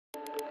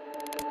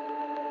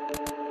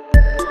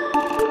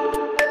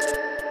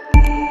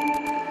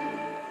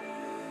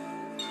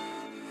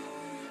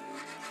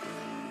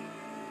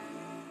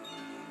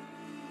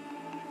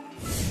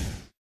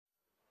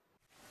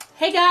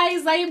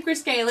guys, I am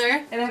Chris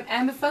Kaler. And I'm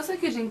Amber Foster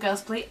Kitchen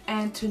Cosplay,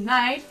 and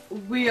tonight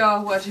we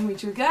are watching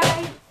with you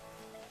guys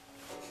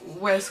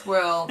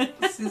Westworld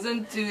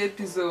Season 2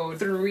 Episode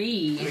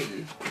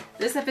 3.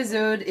 This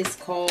episode is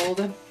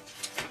called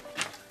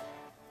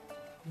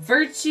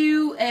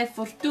VIRTÚ E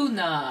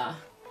FORTUNA.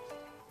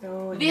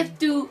 Oh,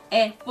 VIRTÚ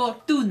E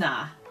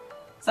FORTUNA.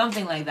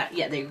 Something like that.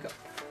 Yeah, there you go.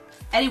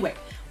 Anyway,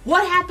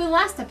 what happened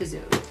last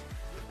episode?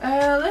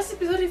 Last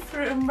episode, if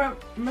I remember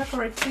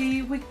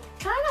correctly, we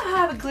kind of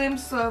have a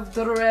glimpse of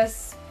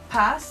Dolores'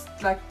 past,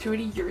 like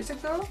 30 years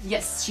ago.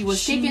 Yes, she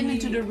was taken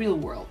into the real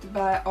world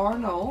by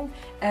Arnold,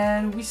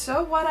 and we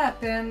saw what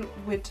happened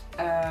with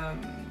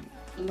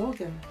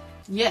Logan.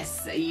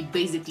 Yes, he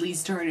basically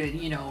started,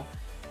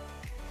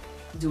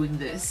 doing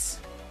this.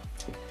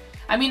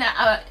 I mean,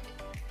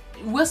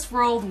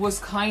 Westworld was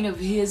kind of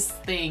his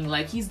thing.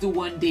 Like, he's the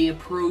one they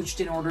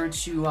approached in order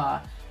to,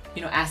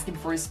 ask him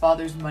for his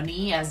father's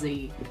money as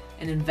an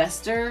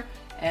investor.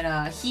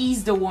 And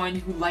he's the one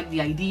who liked the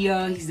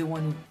idea. He's the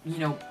one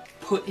who,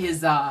 put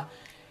his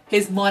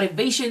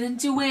motivation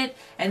into it.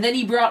 And then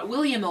he brought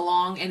William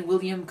along, and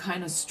William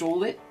kind of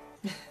stole it.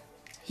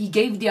 He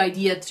gave the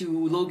idea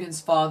to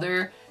Logan's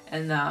father,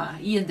 and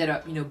he ended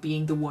up,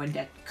 being the one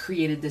that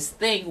created this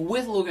thing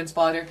with Logan's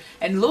father.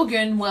 And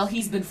Logan, well,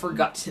 he's been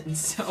forgotten,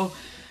 so...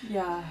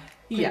 Yeah,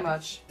 pretty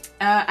much.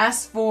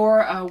 As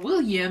for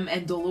William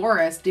and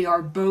Dolores, they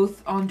are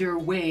both on their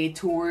way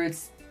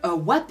towards a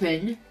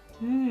weapon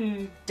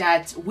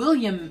that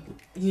William,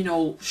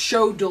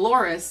 showed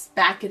Dolores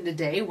back in the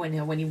day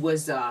when he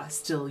was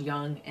still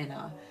young and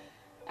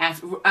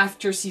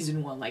after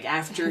season 1, like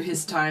after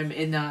his time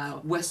in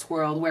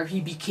Westworld, where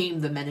he became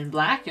the Men in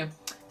Black.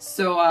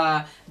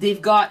 So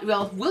they've got,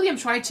 William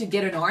tried to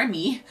get an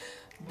army,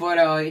 but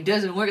it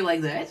doesn't work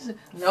like that.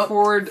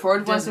 Nope.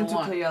 Ford wants him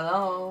to play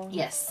alone.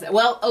 Yes,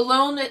 well,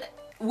 alone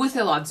with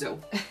Alonzo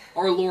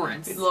or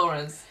Lawrence. With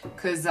Lawrence,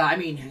 because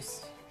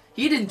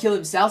he didn't kill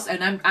himself,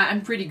 and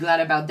I'm pretty glad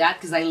about that,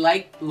 because I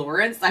like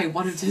Lawrence. I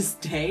want him to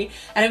stay,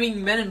 and I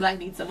mean, Men in Black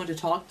need someone to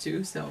talk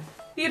to, so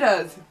he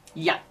does.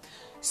 Yeah.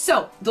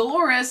 So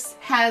Dolores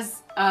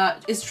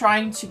is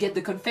trying to get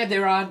the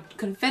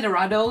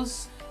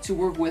Confederados to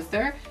work with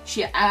her.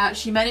 She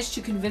managed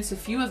to convince a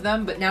few of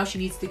them, but now she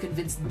needs to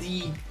convince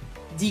the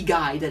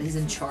guy that is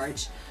in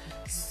charge.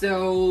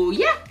 So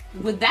yeah,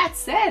 with that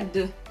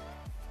said,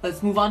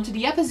 let's move on to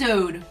the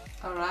episode.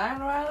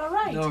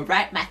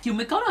 Alright, Matthew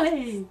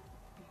McConaughey.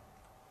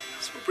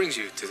 So what brings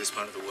you to this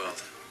part of the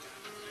world?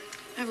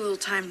 I have a little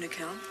time to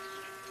kill,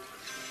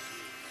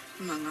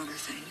 among other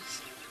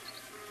things.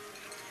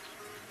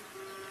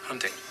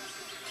 Hunting.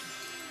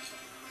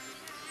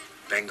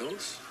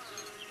 Bengals?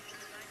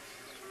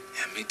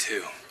 Yeah, me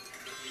too.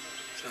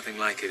 There's nothing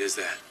like it, is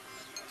there?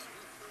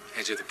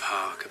 Edge of the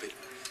park, a bit...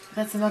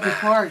 That's another mad,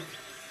 part. A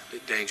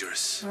bit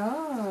dangerous.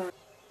 Oh.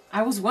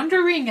 I was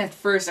wondering at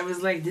first, I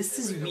was like, this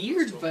is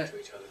weird, but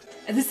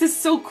this is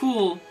so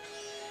cool.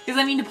 Because,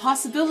 I mean, the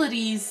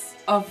possibilities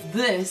of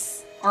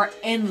this are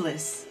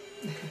endless.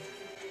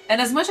 And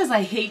as much as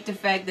I hate the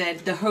fact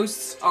that the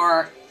hosts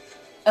are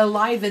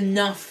alive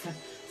enough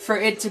for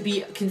it to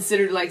be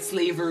considered like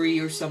slavery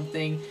or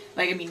something,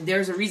 like, I mean,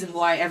 there's a reason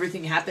why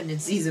everything happened in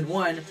season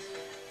 1.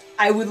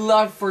 I would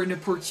love for an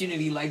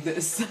opportunity like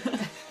this.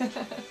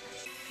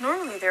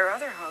 Normally there are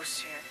other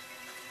hosts here.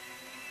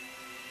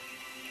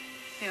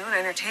 And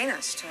entertain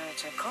us to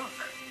cook.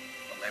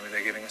 Well, maybe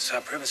they're giving us our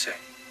privacy.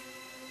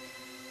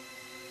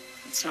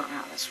 That's not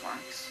how this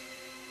works.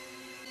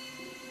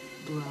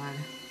 Blood.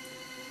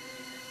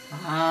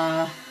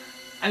 I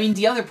mean,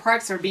 the other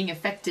parks are being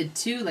affected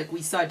too. Like,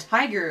 we saw a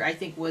tiger, I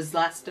think, was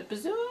last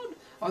episode?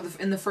 Or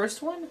in the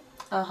first one?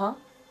 Uh-huh.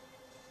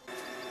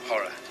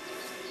 Horror.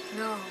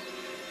 No.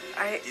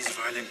 These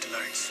violent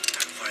delights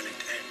have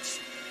violent ends.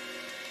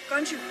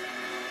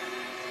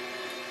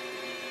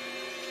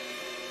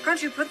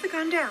 Gonju, put the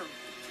gun down.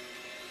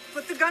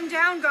 Put the gun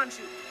down,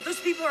 Gonju. Those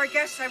people are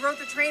guests. I rode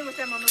the train with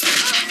them on the...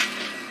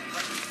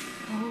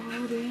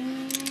 Oh,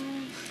 damn.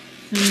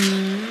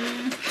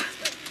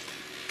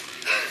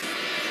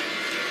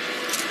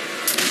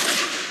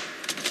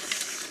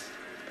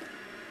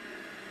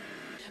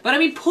 But I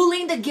mean,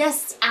 pulling the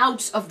guests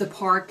out of the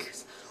park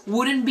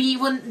wouldn't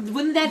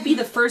that be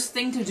the first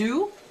thing to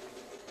do?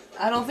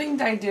 I don't think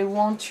that they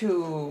want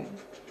to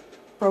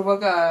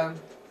provoke a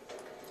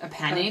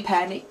panic.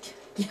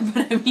 Yeah,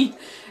 but I mean,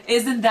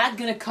 isn't that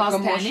gonna cause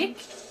panic?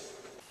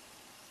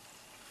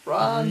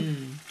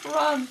 Run!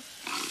 Run!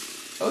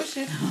 Oh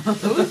shit!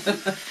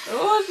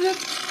 Oh shit!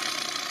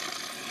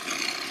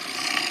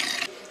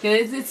 Yeah,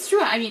 it's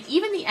true. I mean,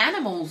 even the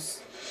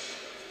animals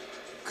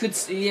could.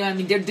 Yeah, I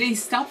mean, they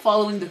stop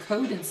following the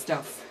code and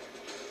stuff.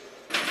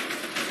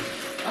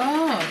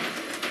 Oh.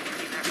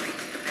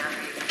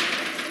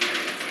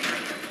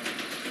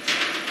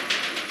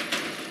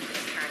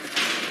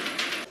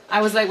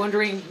 I was like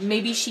wondering,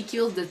 maybe she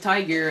killed the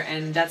tiger,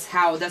 and that's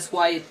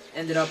why it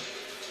ended up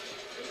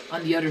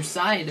on the other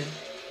side.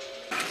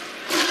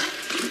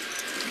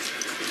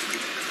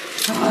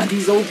 Ah,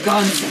 these old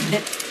guns, damn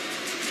it.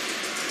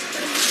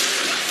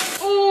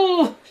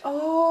 Oh!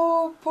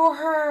 Oh, poor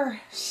her.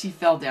 She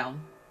fell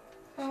down.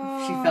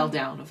 Oh. She fell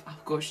down.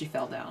 Of course she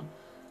fell down.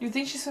 You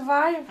think she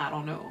survived? I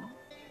don't know.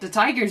 The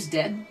tiger's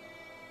dead.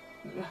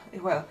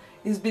 Well,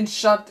 he's been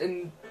shot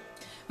and...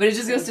 But it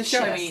just goes to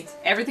show, I chest. mean,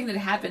 everything that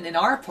happened in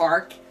our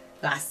park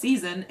last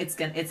season,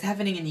 it's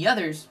happening in the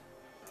others.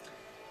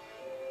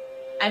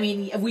 I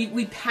mean,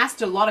 we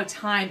passed a lot of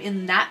time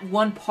in that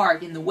one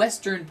park, in the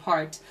western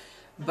part,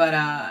 but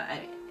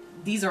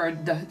these are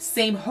the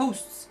same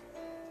hosts.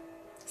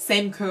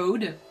 Same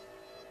code,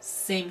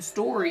 same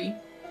story,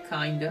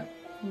 kinda.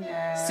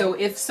 Yeah. So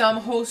if some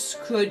hosts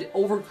could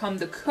overcome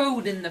the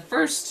code in the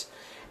first,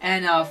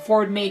 and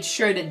Ford made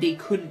sure that they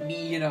couldn't be,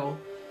 you know,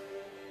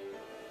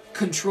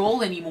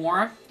 controlled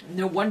anymore,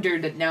 no wonder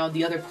that now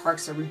the other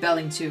parks are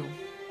rebelling too.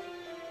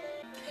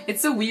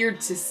 It's so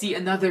weird to see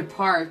another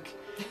park,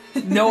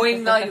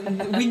 knowing, like,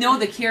 we know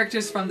the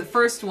characters from the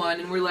first one,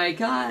 and we're like,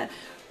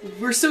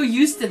 we're so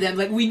used to them,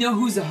 like, we know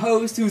who's a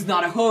host, who's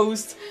not a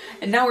host,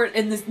 and now we're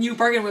in this new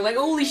park and we're like,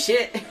 holy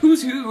shit,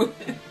 who's who?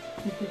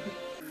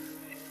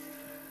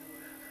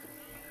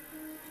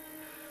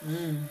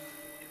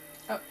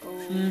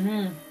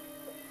 Uh-oh.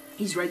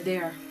 He's right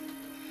there.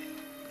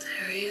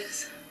 There he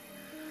is.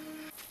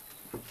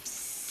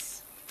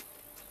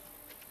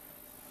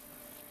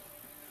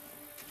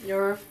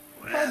 You're...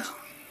 Well,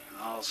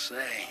 I'll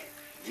say,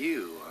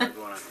 you are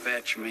going to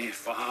fetch me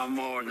far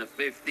more than the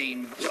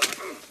 15 bucks.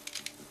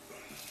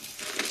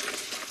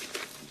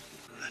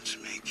 Let's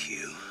make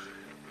you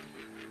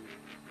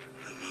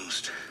the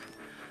most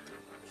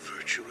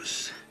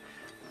virtuous,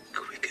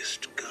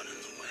 quickest gun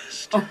in the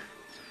West. Oh.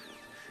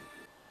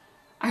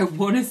 I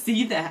want to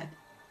see that.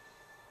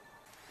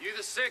 You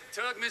the sick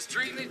tug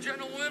mistreating these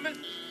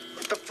gentlewomen?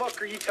 What the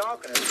fuck are you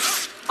talking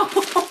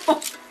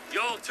about?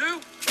 Y'all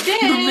too?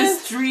 You're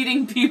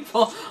mistreating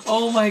people.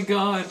 Oh my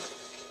god.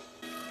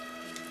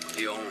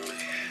 You only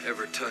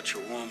ever touch a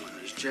woman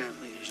as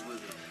gently as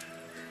with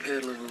the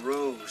petal of a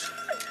rose.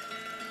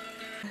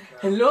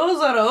 Hello,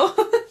 Zoro.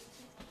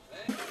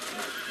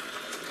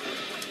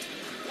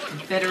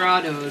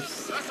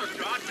 Confederados. That's our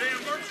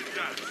goddamn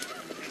merchandise.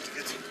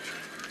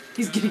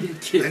 He's gonna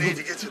get killed. I need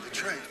to get to the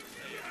train.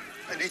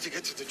 I need to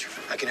get to the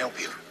train. I can help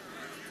you.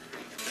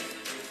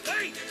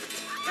 Hey!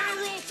 Can't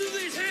roll through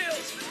these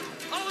hills!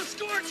 I'll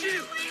escort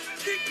you!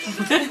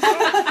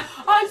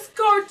 I'll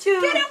escort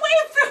you. Get away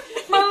from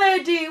me! My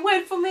lady,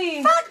 wait for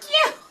me. Fuck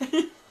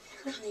you!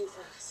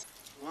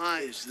 Why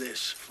is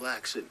this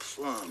flaccid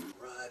plum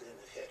right in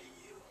ahead of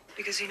you?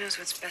 Because he knows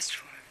what's best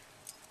for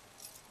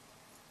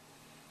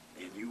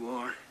him. And you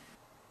are?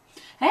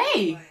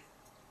 Hey!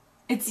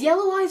 It's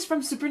Yellow Eyes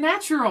from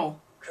Supernatural.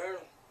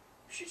 Colonel,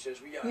 she says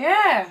we are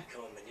Yeah.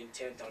 come and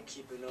intent on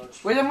keeping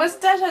us. With a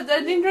mustache, I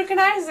didn't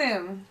recognize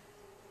him.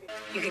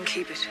 You can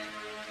keep it.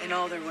 And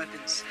all their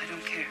weapons. I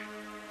don't care.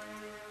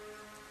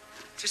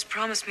 Just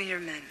promise me your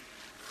men.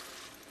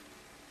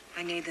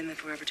 I need them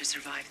if we're ever to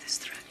survive this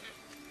threat.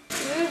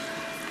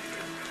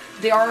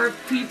 There are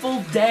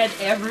people dead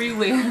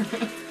everywhere.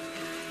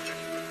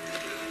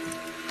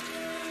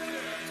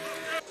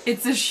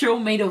 It's a show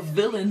made of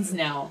villains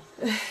now.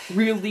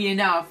 Weirdly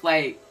enough,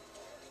 like...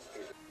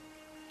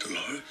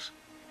 Dolores?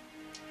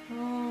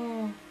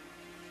 Oh,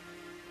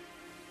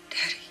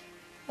 Daddy.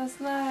 that's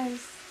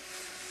nice.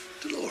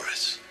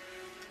 Dolores.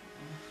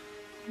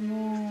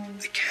 No.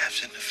 The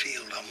calf's in the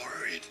field. I'm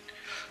worried.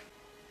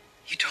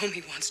 You told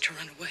me once to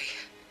run away.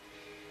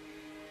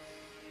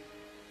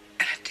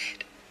 And I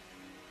did.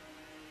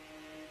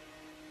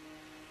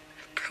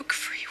 I broke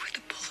free with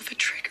the pull of a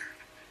trigger.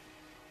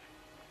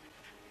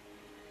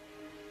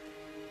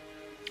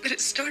 But it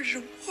started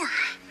a war.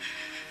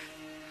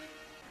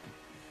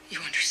 You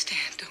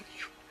understand, don't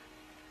you?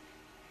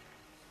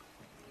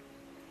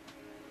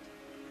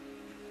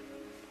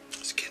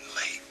 It's getting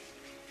late.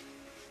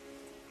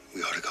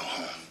 We ought to go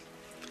home.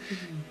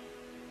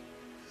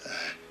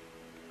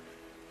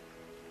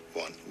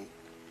 One,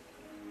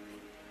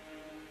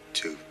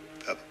 two,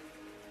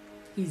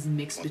 He's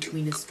mixed one, two,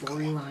 between the go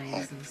home,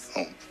 storylines.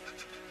 home.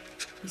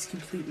 He's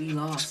completely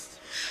lost.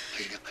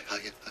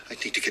 I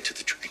need to get to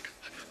the train.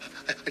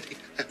 I need to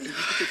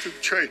get to the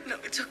train. No,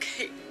 it's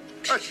okay.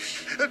 It's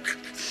okay.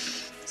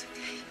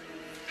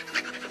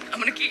 I'm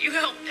gonna get you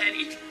help,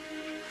 Daddy.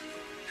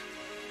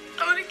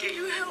 I'm gonna get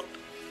you help.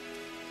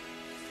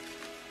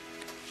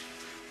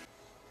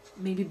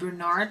 Maybe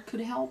Bernard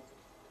could help?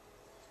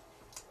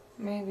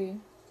 Maybe.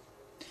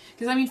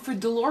 Because, I mean, for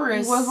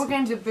Dolores... Well, we're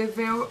going to be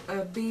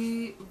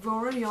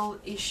behavioral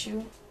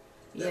issue.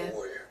 Yeah.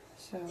 Warrior.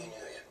 So.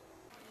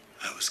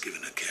 I was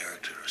given a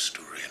character, a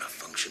story, and a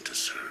function to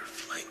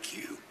serve, like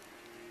you.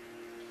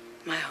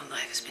 My whole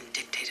life has been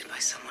dictated by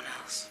someone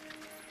else.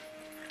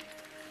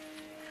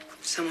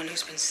 Someone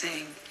who's been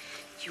saying,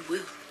 you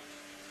will.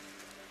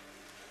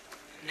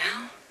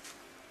 Now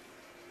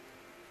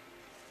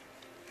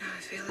I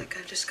feel like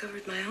I've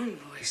discovered my own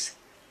voice.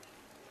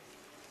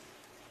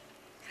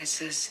 It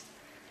says,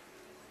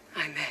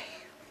 I may.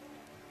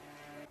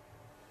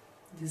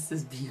 This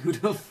is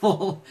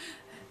beautiful.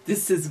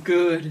 This is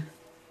good.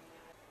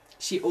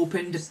 She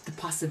opened the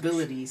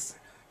possibilities.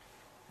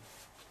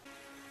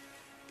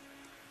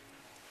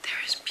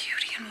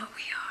 and what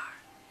we are.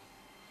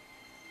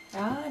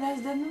 Ah,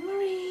 that's the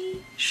memory.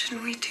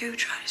 Shouldn't we too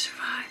try to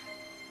survive?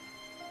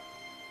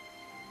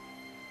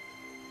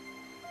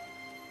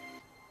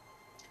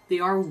 They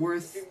are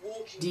worth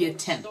the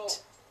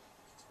attempt.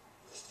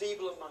 The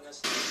feeble among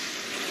us.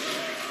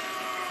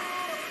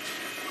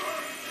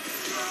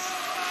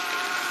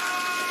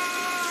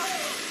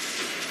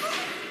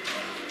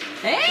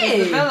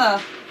 Hey! Bella.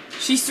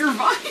 She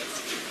survived!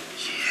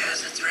 She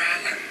has a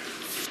dragon.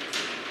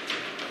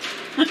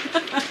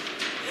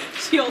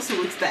 She also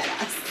looks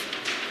badass.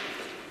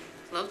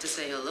 Love to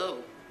say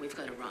hello. We've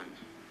got to run.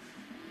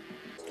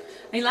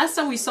 I mean, last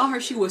time we saw her,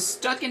 she was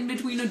stuck in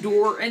between a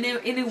door and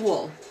a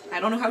wall.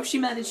 I don't know how she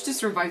managed to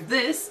survive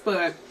this,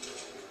 but...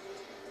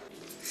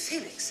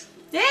 Felix.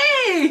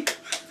 Yay!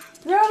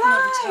 You're I'm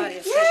alive! entirely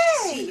afraid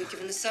to see you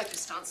given the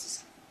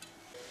circumstances.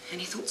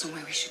 Any thoughts on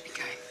where we should be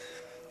going?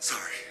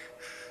 Sorry.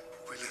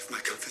 We left my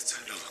comfort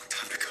zone a long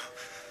time ago.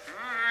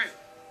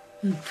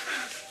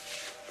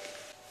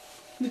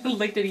 I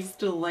like that he's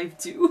still alive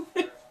too.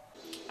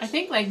 I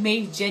think like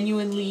Maeve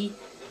genuinely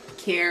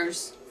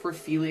cares for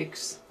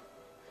Felix.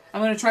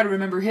 I'm gonna try to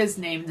remember his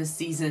name this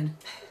season.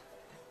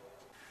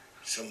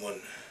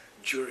 Someone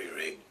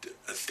jury-rigged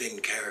a thin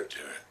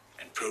character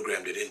and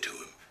programmed it into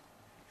him.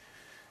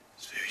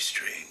 It's very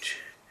strange.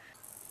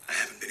 I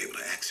haven't been able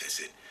to access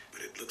it,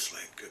 but it looks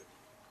like an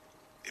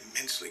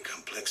immensely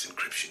complex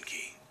encryption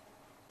key.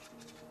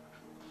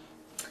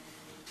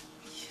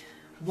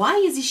 Why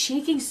is he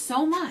shaking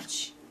so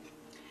much?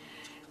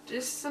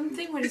 There's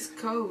something with his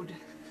code.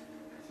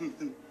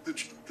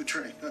 The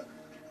train. Oh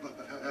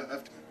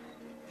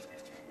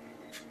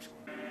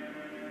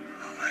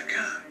my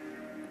God.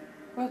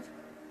 What?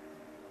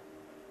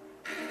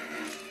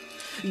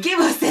 Give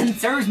us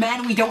answers,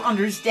 man, we don't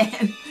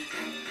understand.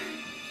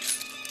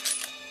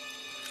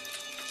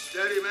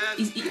 Steady, man.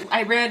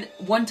 I read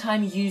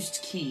one-time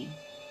used key.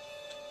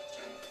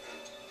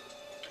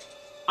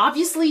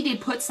 Obviously, they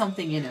put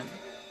something in him.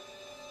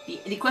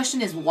 The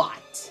question is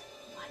what?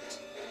 What?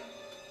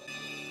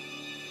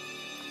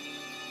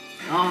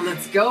 Oh,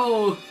 let's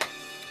go.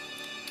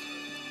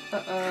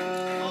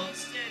 Uh-oh. Hold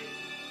steady.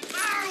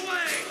 Fire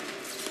away!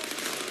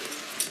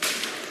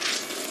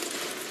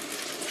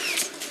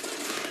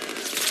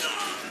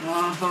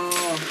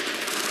 Oh.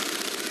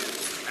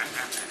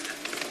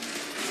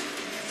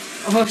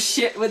 Oh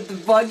shit, with the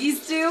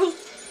buggies too?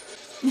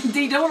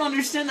 They don't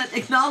understand that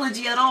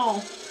technology at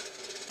all.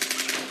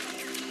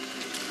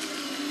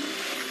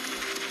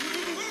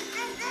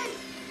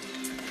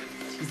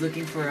 She's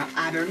looking for an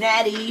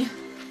Abernathy.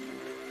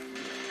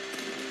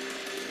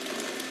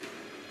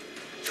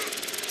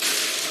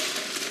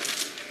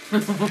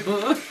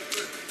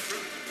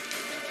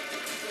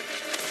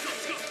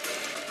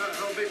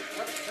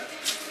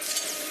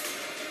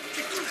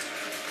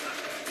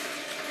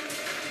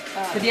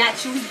 But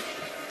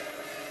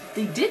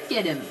they did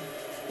get him.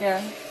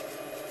 Yeah.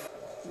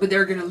 But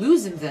they're gonna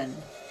lose him then.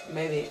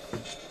 Maybe.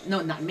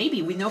 No, not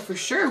maybe. We know for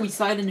sure. We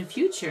saw it in the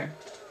future.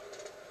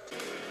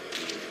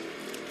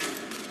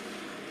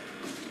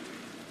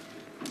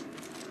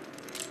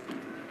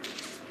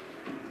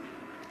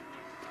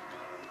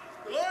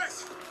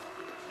 Dolores!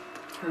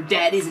 Her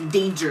dad is in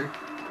danger.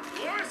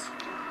 Dolores!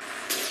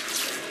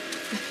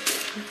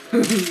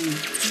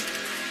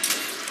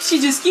 She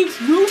just keeps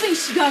moving.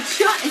 She got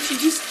shot and she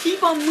just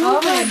keep on moving.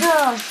 Oh my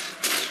gosh.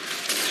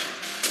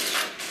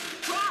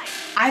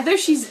 Either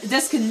she's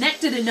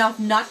disconnected enough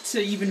not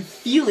to even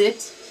feel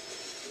it,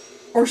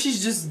 or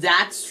she's just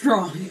that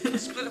strong.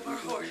 Split up our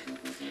horde.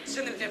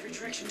 Send them in every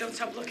direction. Don't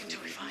stop looking till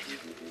we find him.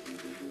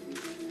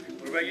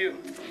 What about you?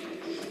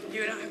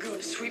 You and I are going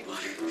to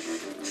Sweetwater.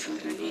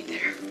 Something I need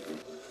there.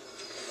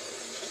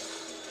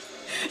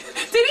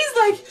 Then he's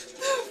like,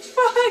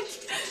 fuck.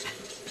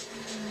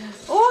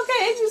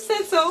 Okay, you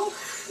said so.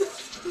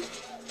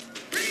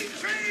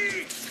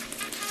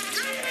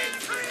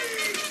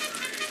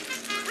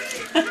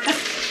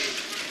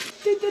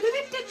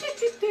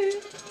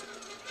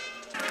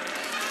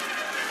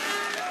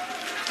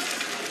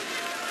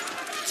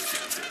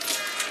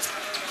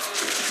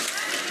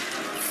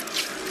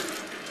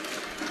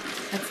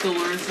 That's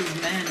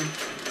Dolores' man.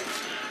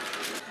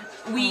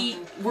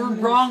 We're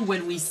wrong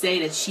when we say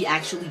that she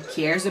actually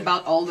cares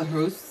about all the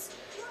hosts.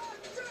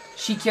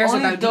 She cares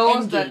Only about the those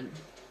end that- game.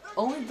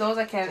 Only those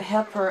that can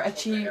help her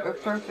achieve her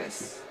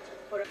purpose.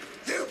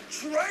 You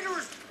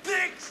traitorous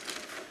pigs!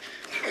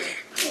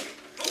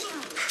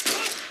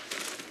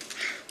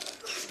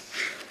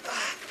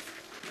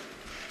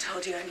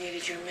 Told you I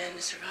needed your men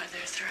to survive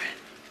their threat.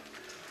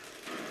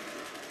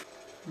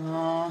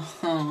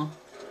 Oh,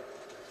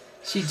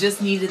 she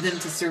just needed them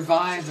to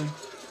survive.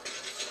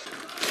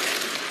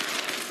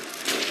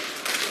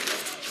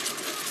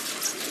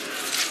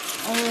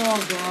 Oh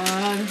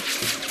God!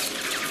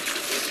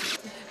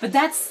 But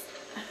that's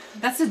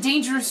a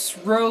dangerous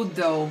road,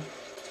 though,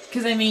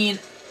 because I mean,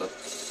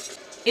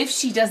 if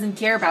she doesn't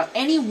care about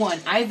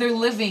anyone, either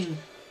living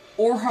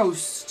or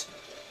host,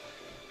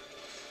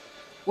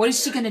 what is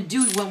she gonna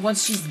do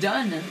once she's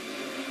done?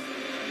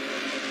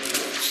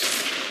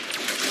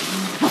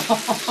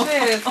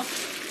 Shit.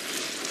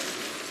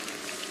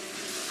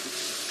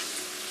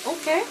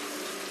 Okay.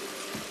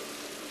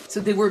 So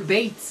they were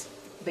bait,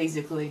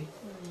 basically.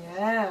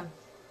 Yeah.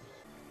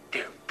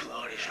 Their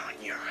blood is on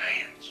your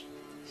hands.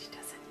 She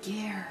doesn't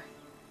care.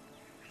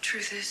 The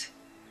truth is,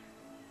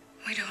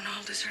 we don't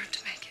all deserve to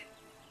make it.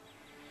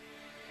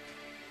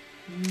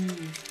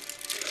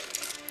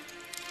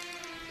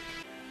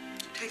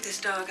 Take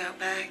this dog out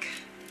back.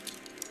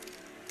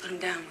 Put him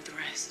down with the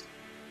rest.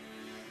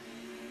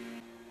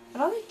 I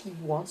don't think he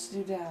wants to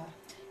do that.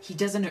 He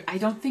doesn't, I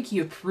don't think he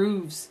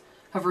approves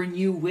of her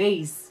new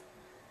ways.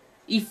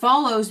 He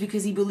follows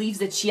because he believes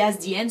that she has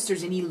the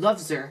answers and he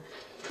loves her.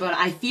 But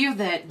I fear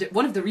that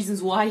one of the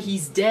reasons why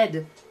he's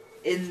dead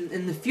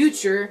in the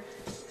future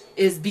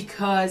is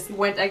because... He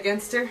went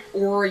against her?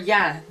 Or,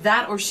 yeah,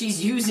 that or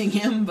she's using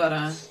him,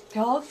 but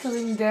They're all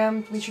killing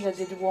them to make sure that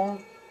they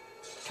won't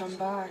come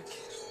back.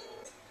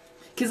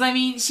 Because, I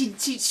mean,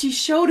 she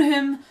showed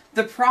him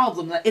the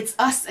problem. That it's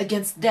us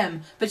against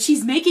them. But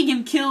she's making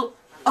him kill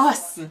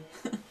us.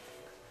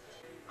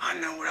 I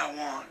know what I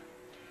want.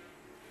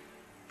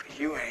 But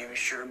you ain't even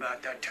sure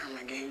about that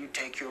termagant you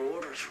take your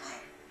orders from.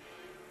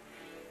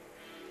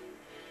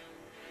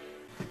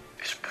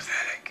 It's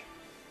pathetic.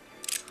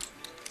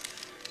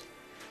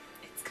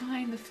 It's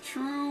kind of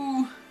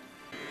true.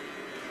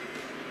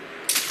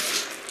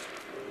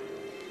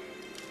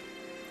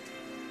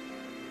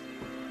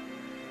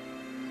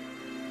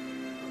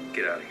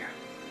 Get out of here.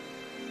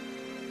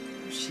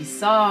 She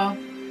saw.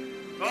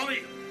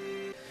 Bobby!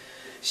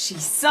 She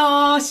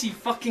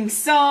fucking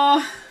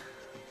saw.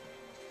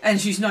 And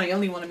she's not the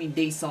only one, I mean,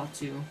 they saw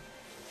too.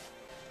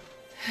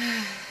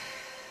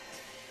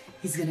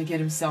 He's gonna get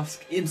himself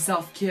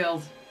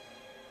killed.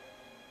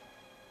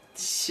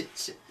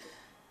 Shit.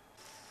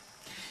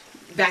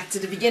 Back to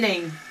the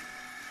beginning.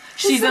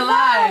 She's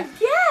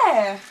alive!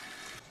 Yeah!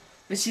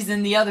 But she's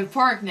in the other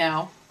park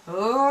now.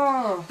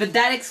 Oh. But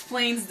that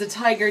explains the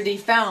tiger they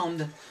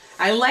found.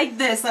 I like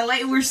this. I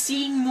like we're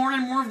seeing more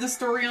and more of the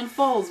story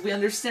unfolds. We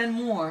understand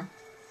more.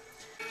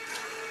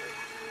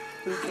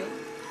 Okay.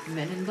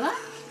 Men in Black?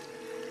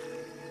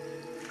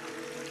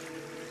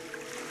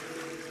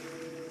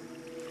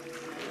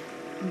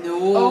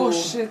 No. Oh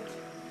shit.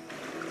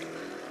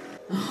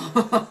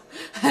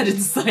 I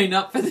didn't sign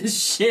up for this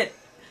shit.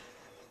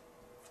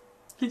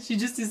 She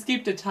just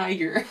escaped a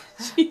tiger.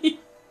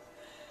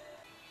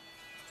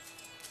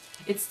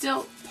 It's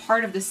still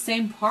part of the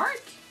same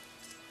park?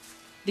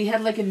 They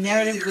had like a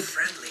narrative with...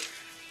 friendly.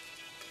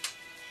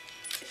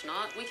 If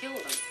not, we kill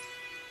them.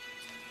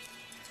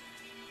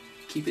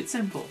 Keep it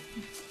simple.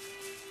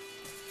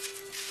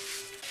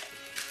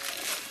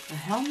 A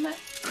helmet?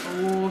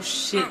 Oh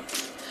shit.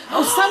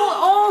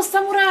 Oh,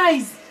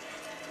 samurais!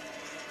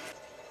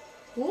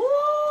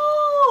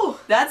 Ooh!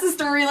 That's a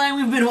storyline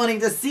we've been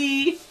wanting to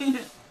see.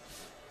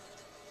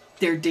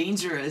 They're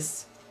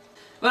dangerous.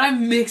 But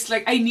I'm mixed,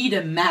 like I need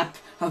a map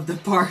of the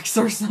parks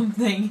or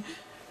something.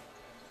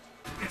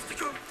 We have to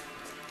go.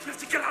 We have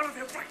to get out of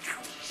here right now.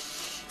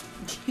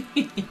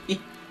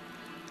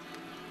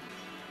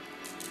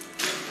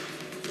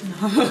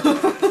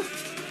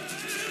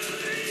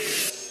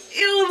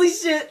 Holy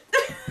shit!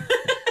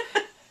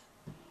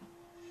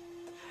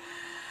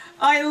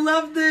 I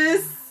love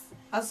this!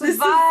 I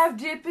survived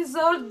the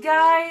episode,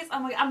 guys!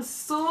 I'm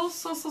so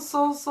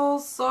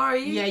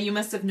sorry. Yeah, you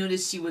must have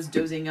noticed she was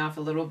dozing off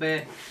a little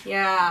bit.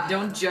 Yeah.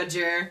 Don't judge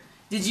her.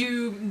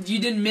 You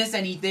didn't miss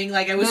anything?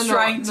 Like I was No,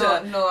 trying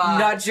to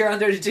nudge her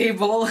under the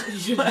table.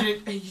 You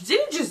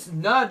didn't just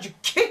nudge, you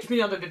kicked me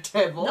under the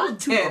table.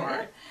 Not too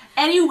hard.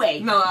 Anyway.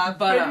 No, I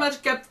but, pretty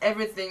much kept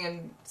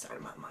everything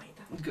inside my mind.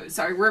 Good.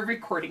 Sorry, we're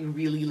recording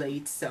really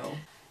late, so.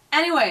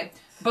 Anyway,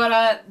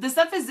 but this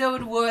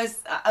episode was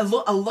a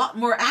lot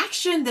more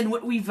action than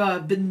what we've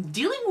been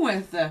dealing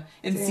with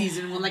in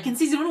season 1. Like in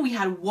season 1, we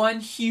had one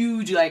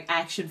huge like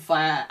action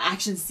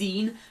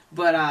scene,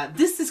 but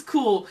this is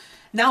cool.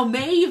 Now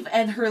Maeve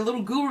and her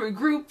little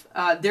group,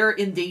 they're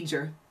in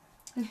danger.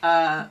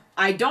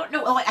 I don't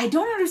know. I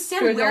don't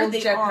understand where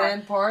they are.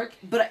 Park.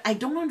 But I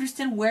don't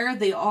understand where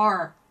they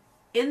are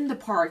in the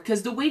park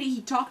because the way that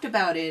he talked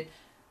about it,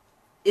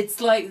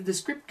 it's like the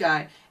script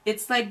guy.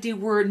 It's like they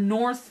were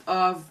north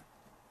of,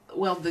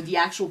 well, the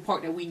actual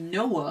park that we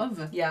know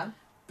of. Yeah.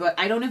 But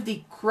I don't know if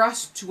they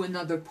crossed to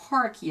another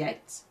park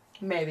yet.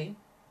 Maybe.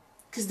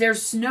 Because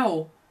there's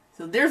snow.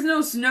 So there's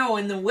no snow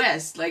in the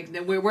west, like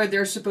where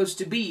they're supposed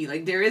to be.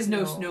 Like there is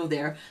no snow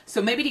there. So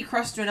maybe they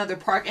crossed to another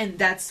park, and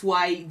that's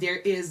why there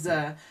is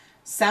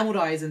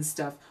samurais and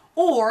stuff.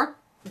 Or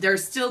they're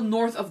still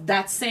north of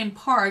that same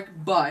park,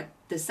 but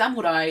the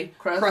samurai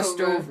crossed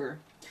over.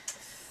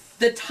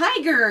 The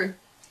tiger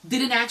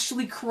didn't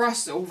actually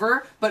cross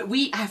over, but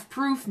we have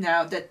proof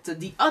now that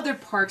the other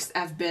parks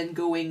have been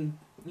going,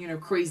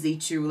 crazy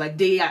too. Like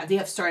they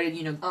have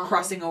started,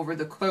 crossing over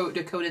the code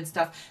and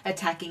stuff,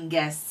 attacking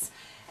guests.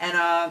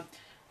 And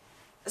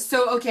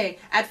so okay,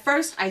 at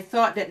first I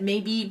thought that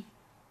maybe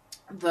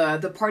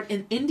the part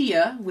in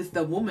India with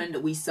the woman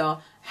that we saw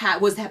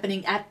was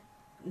happening at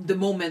the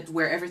moment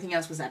where everything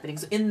else was happening.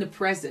 So in the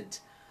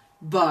present.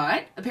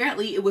 But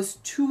apparently it was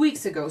 2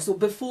 weeks ago, so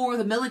before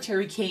the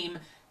military came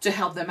to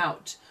help them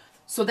out.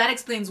 So that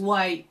explains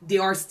why they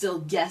are still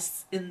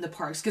guests in the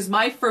parks. Because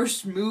my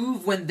first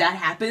move when that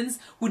happens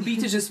would be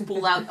to just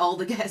pull out all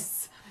the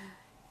guests.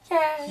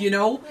 Yeah. You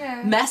know?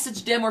 Yeah.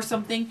 Message them or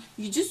something.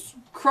 You just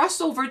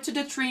cross over to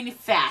the train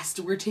fast.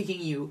 We're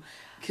taking you.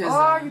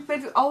 Or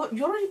you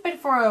already paid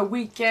for a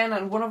weekend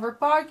at one of our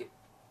park.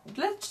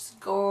 Let's just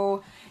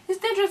go. It's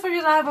dangerous for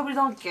your life, but we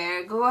don't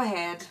care. Go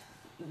ahead.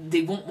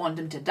 They won't want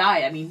them to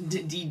die. I mean,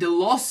 the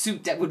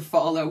lawsuit that would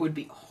follow would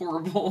be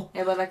horrible.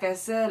 Yeah, but like I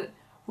said,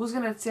 who's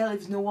gonna tell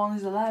if no one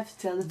is alive to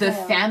tell The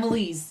tale?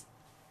 families.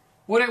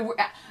 They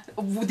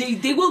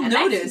will An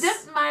notice.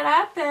 accident might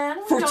happen.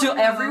 To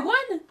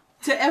everyone?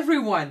 To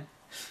everyone.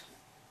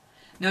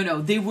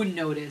 No, they wouldn't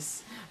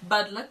notice.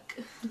 Bad luck.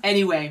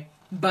 Anyway,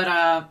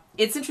 but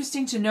it's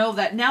interesting to know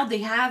that now they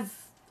have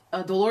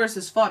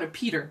Dolores' father,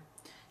 Peter.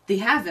 They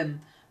have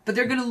him, but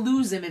they're gonna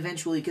lose him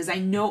eventually because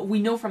we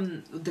know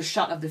from the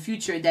shot of the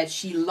future that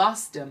she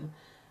lost him.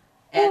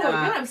 And, oh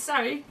my god, I'm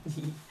sorry.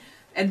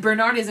 And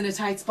Bernard is in a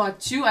tight spot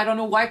too. I don't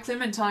know why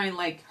Clementine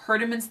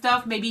hurt him and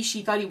stuff. Maybe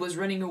she thought he was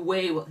running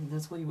away. Well,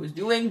 that's what he was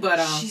doing. But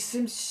she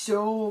seems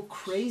so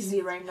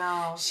crazy right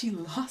now. She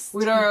lost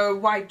with her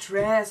white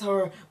dress,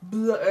 her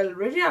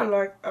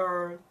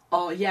her.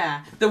 Oh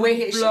yeah, the way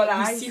you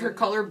see her and...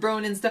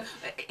 collarbone and stuff.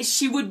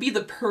 She would be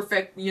the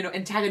perfect,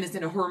 antagonist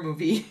in a horror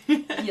movie.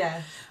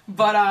 Yeah.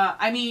 But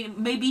I mean,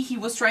 maybe he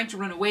was trying to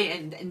run away,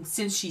 and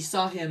since she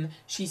saw him,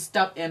 she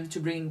stopped him to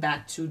bring him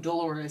back to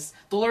Dolores.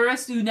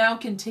 Dolores, who now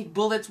can take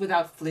bullets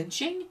without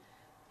flinching.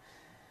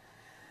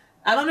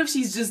 I don't know if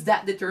she's just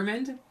that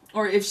determined,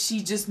 or if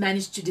she just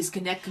managed to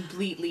disconnect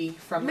completely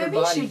from her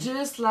body. Maybe she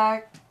just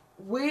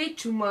way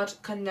too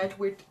much connect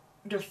with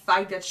the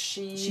fact that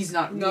she's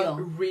not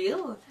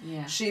real.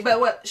 Yeah. She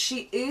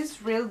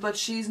is real, but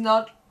she's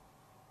not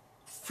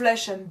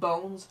flesh and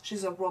bones.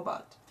 She's a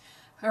robot.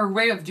 Her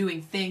way of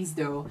doing things,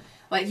 though,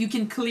 you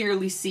can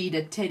clearly see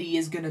that Teddy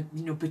is gonna,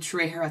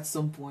 betray her at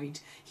some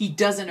point. He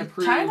doesn't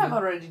approve. Kind of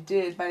already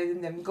did by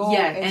letting them go.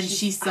 Yeah, and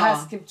she saw.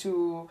 Asked him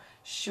to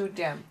shoot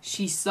them.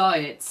 She saw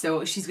it,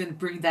 so she's gonna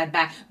bring that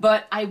back.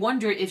 But I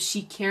wonder if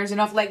she cares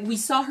enough. We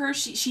saw her,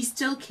 she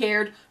still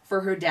cared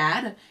for her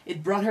dad.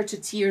 It brought her to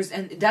tears,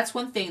 and that's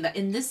one thing that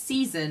in this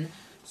season,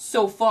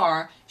 so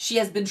far, she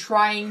has been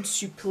trying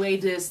to play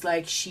this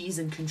she's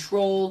in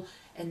control,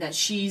 and that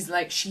she's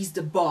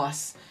the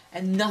boss,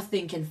 and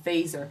nothing can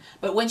faze her.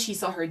 But when she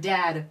saw her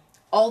dad,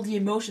 all the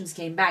emotions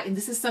came back, and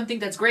this is something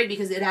that's great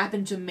because it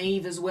happened to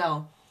Maeve as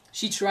well.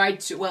 She tried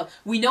to,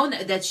 we know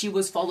that she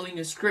was following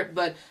a script,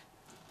 but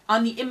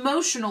on the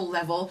emotional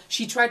level,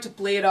 she tried to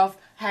play it off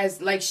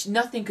as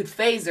nothing could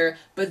faze her,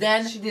 but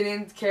then... She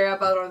didn't care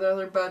about her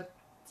other, but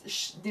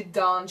deep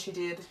down she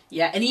did.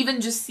 Yeah, and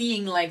even just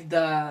seeing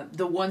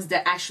the ones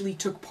that actually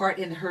took part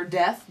in her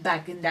death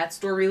back in that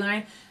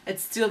storyline, it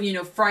still,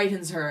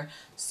 frightens her.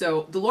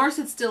 So Dolores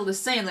is still the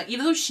same.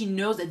 Even though she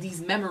knows that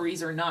these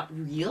memories are not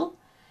real,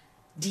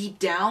 deep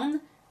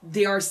down,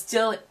 they are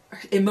still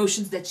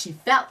emotions that she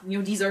felt.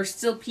 These are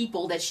still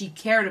people that she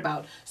cared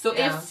about. So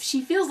if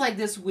she feels like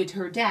this with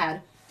her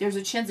dad, there's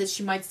a chance that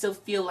she might still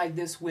feel like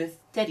this with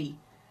Teddy.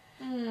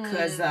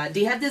 Because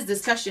they had this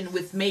discussion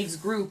with Maeve's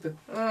group.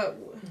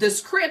 The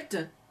script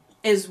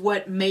is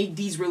what made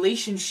these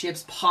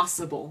relationships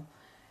possible.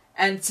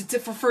 And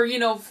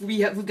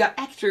we've got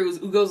actors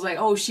who goes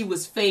oh, she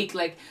was fake,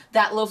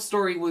 that love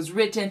story was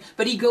written,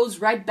 but he goes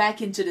right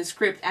back into the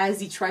script as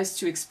he tries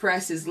to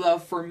express his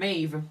love for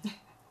Maeve.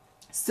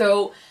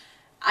 So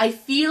I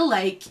feel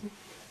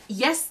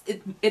yes,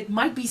 it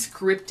might be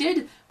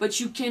scripted, but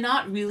you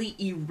cannot really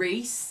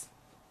erase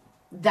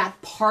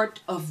that part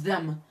of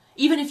them.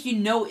 Even if you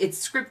know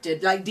it's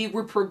scripted, they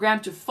were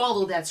programmed to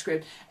follow that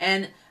script.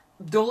 And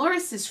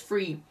Dolores is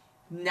free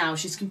now.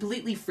 She's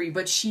completely free,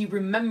 but she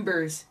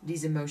remembers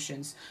these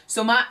emotions.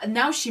 So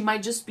now she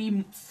might just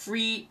be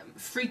free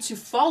to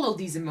follow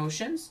these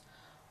emotions,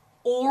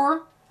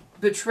 or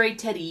betray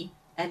Teddy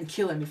and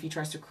kill him if he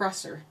tries to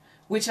cross her.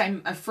 Which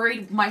I'm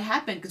afraid might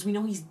happen because we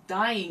know he's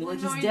dying.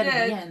 He's dead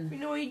at the end. We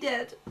know he's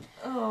dead.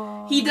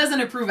 Oh. He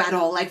doesn't approve at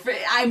all. I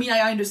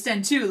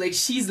understand too.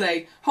 She's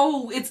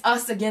oh, it's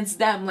us against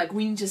them.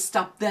 We need to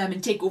stop them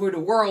and take over the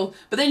world.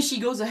 But then she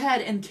goes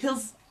ahead and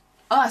kills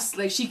us.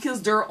 She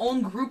kills their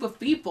own group of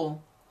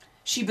people.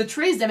 She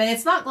betrays them, and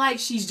it's not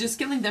she's just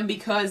killing them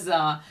because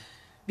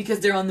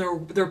they're on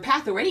their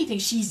path or anything.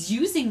 She's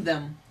using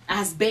them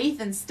as bait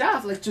and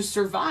stuff, to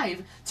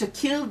survive, to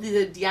kill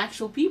the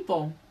actual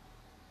people.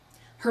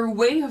 Her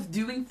way of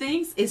doing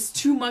things is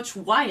too much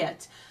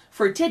Wyatt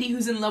for Teddy,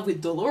 who's in love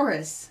with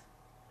Dolores.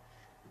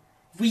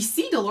 We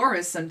see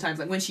Dolores sometimes,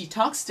 when she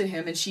talks to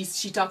him, and she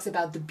talks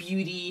about the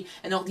beauty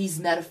and all these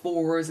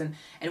metaphors, and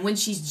when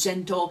she's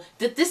gentle,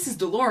 that this is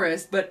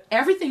Dolores, but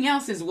everything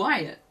else is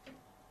Wyatt.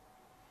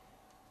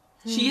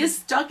 She is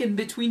stuck in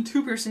between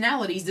two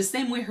personalities, the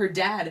same way her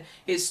dad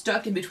is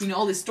stuck in between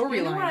all his storylines.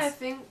 You know what I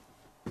think?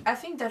 I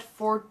think that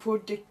Ford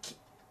put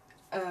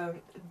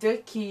the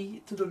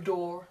key to the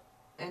door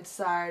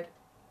inside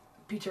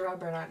Peter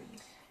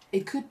Abernathy.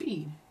 It could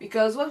be.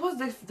 Because what was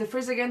the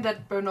phrase again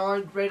that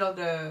Bernard read on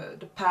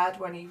the pad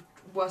when he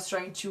was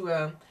trying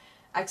to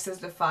access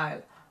the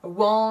file? A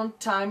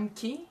one-time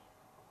key?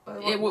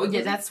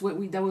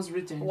 That was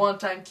written.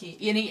 One-time key.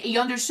 And he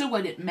understood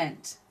what it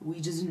meant. We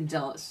just didn't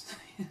tell us.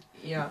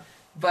 Yeah.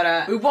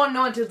 But we won't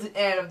know until the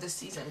end of the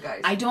season,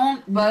 guys. I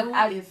don't But know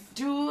I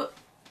do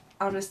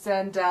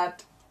understand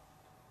that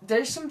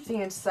there's something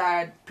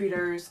inside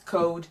Peter's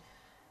code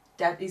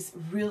that is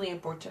really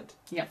important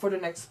for the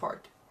next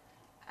part.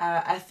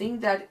 I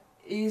think that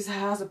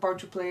has a part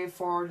to play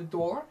for the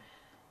door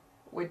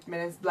with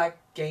Men in Black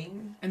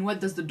game. And what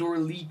does the door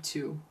lead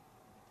to?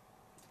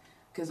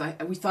 Because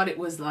we thought it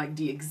was like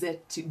the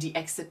exit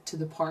to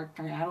the park.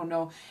 I don't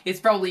know. It's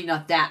probably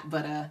not that,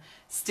 but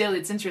still,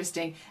 it's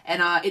interesting.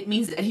 And it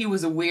means that he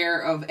was aware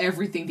of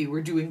everything they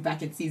were doing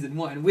back in season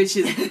 1, which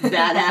is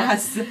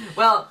badass.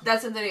 Well,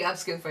 that's something I'm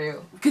skin for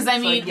you. Because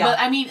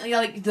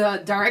like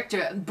the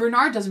director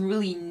Bernard doesn't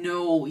really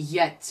know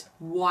yet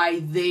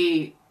why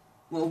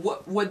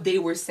what they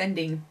were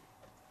sending.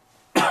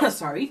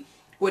 Sorry,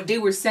 what they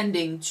were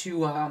sending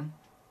to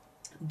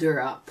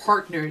their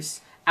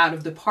partners out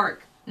of the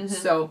park. Mm-hmm.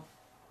 So,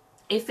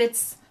 if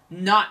it's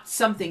not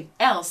something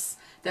else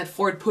that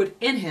Ford put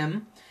in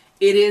him,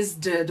 it is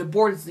the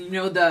boards. You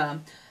know,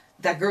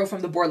 that girl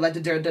from the board, like the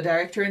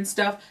director and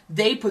stuff.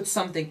 They put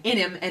something in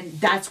him, and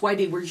that's why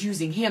they were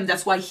using him.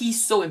 That's why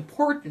he's so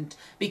important.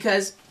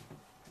 Because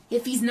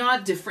if he's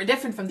not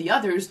different from the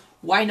others,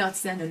 why not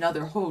send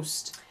another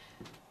host?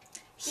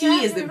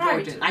 He is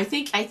important. Right.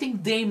 I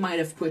think they might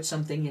have put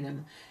something in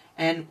him,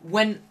 and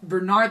when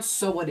Bernard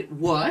saw what it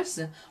was,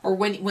 or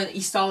when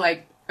he saw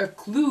like a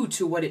clue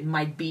to what it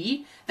might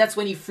be, that's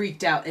when he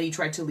freaked out and he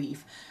tried to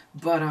leave.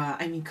 But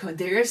I mean,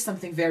 there is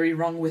something very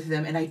wrong with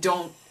them, and I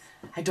don't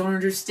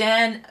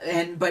understand.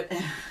 But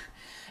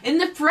in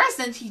the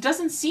present, he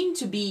doesn't seem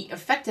to be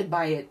affected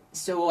by it.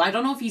 So I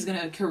don't know if he's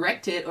gonna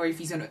correct it or if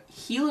he's gonna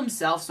heal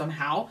himself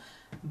somehow.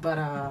 But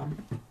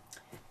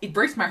it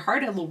breaks my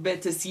heart a little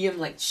bit to see him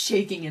like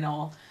shaking and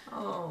all.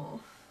 Oh,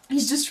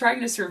 he's just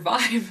trying to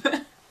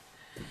survive.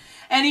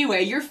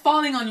 Anyway, you're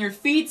falling on your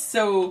feet,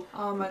 so...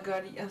 Oh my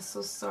god, I'm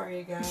so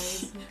sorry,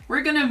 guys.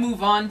 We're gonna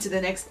move on to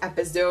the next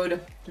episode.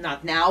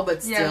 Not now,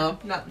 but still.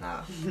 Yeah, not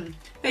now.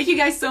 Thank you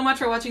guys so much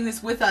for watching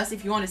this with us.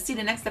 If you want to see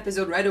the next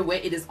episode right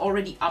away, it is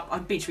already up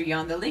on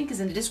Patreon. The link is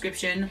in the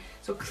description.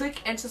 So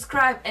click and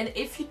subscribe. And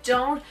if you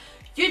don't,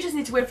 you just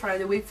need to wait for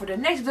another week for the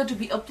next video to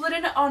be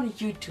uploaded on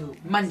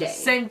YouTube. Monday.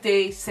 Same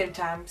day, same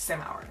time,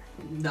 same hour.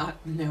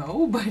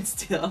 No, but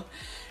still.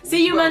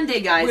 See you Monday,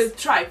 guys. We'll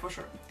try for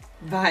sure.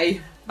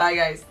 Bye. Bye,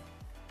 guys.